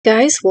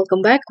Guys,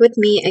 welcome back with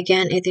me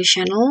again at the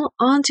channel.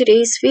 On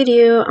today's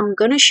video, I'm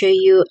gonna show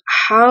you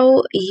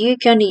how you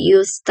can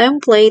use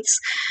templates,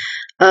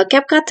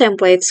 CapCut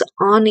templates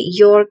on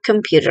your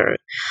computer.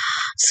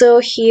 So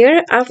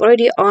here I've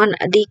already on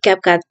the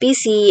CapCut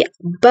PC,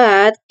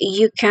 but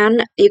you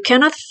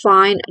cannot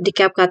find the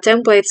CapCut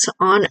templates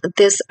on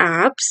these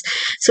apps.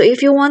 So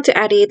if you want to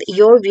edit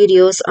your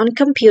videos on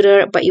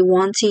computer but you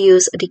want to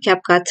use the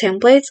CapCut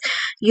templates,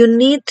 you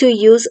need to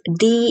use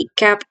the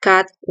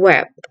CapCut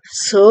web.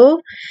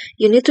 So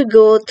you need to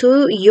go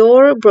to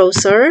your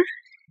browser.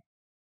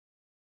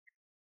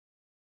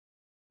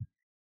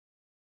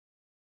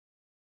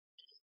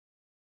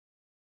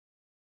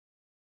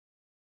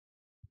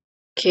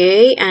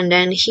 Okay, and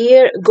then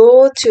here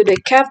go to the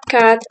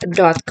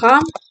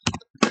CapCut.com.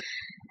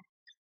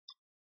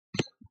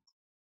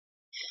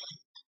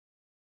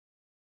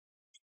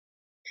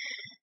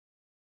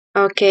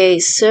 Okay,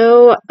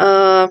 so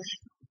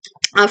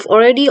I've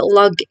already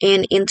logged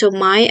in into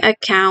my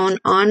account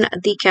on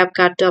the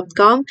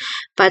CapCut.com,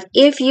 but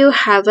if you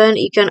haven't,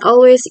 you can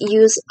always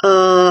use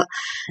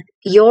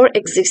your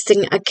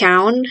existing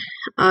account,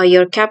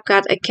 your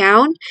CapCut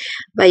account,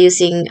 by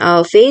using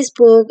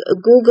Facebook,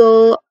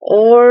 Google,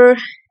 or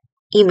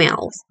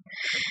emails.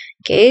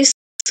 Okay,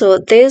 so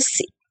this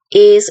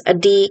is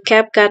the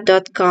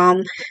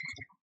CapCut.com.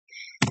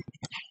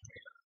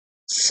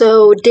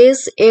 So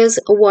this is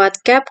what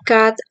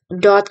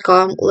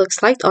CapCut.com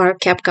looks like, or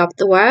CapCut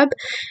web.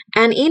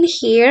 And in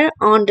here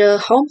on the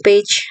home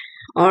page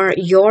or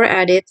your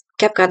edit,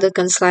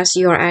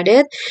 CapCut.com/your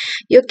edit,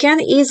 you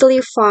can easily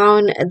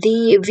find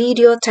the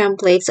video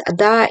templates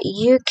that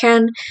you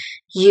can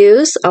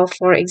use.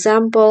 For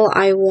example,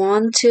 I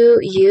want to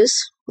use,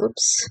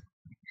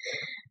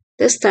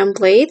 this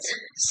template.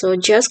 So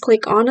just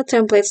click on the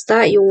templates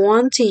that you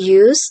want to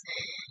use.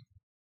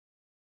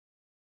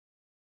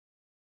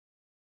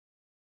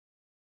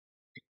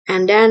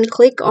 And then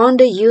click on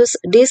the use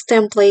this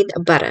template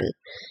button.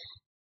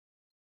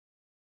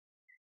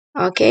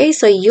 Okay,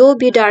 so you'll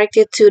be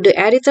directed to the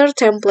editor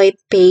template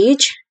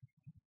page.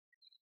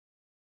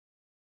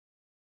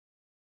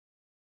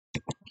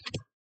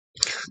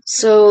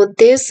 So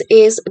this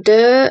is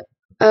the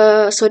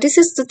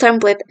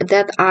template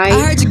that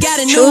I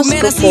chose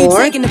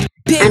before,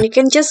 and you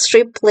can just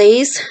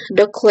replace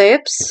the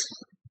clips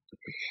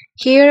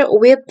here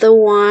with the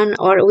one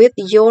or with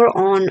your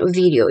own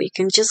video. You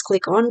can just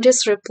click on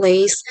this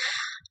replace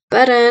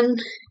button,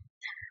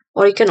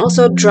 or you can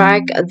also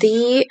drag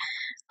the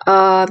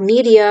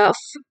media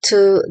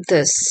to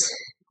this.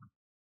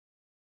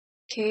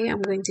 Okay,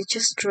 I'm going to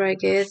just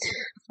drag it,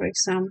 for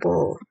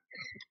example,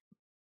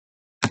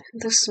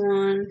 this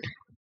one.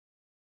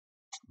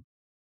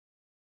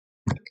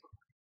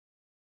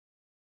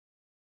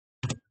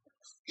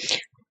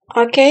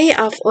 Okay,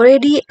 I've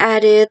already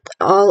added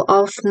all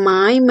of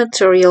my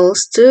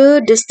materials to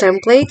these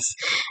templates,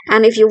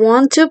 and if you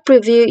want to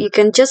preview, you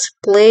can just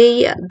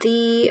play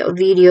the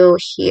video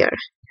here.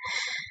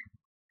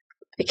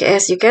 Okay,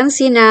 as you can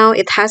see now,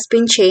 it has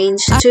been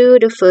changed to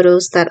the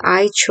photos that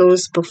I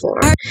chose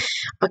before.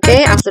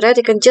 Okay, after that,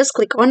 you can just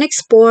click on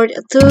export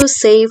to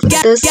save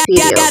this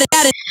video.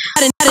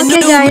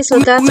 Okay guys, so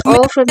that's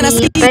all from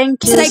me.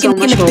 Thank you so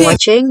much for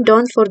watching.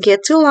 Don't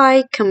forget to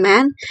like,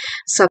 comment,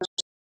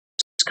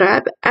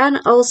 subscribe,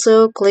 and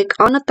also click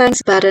on the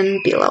thanks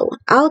button below.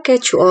 I'll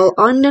catch you all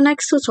on the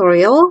next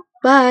tutorial.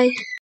 Bye!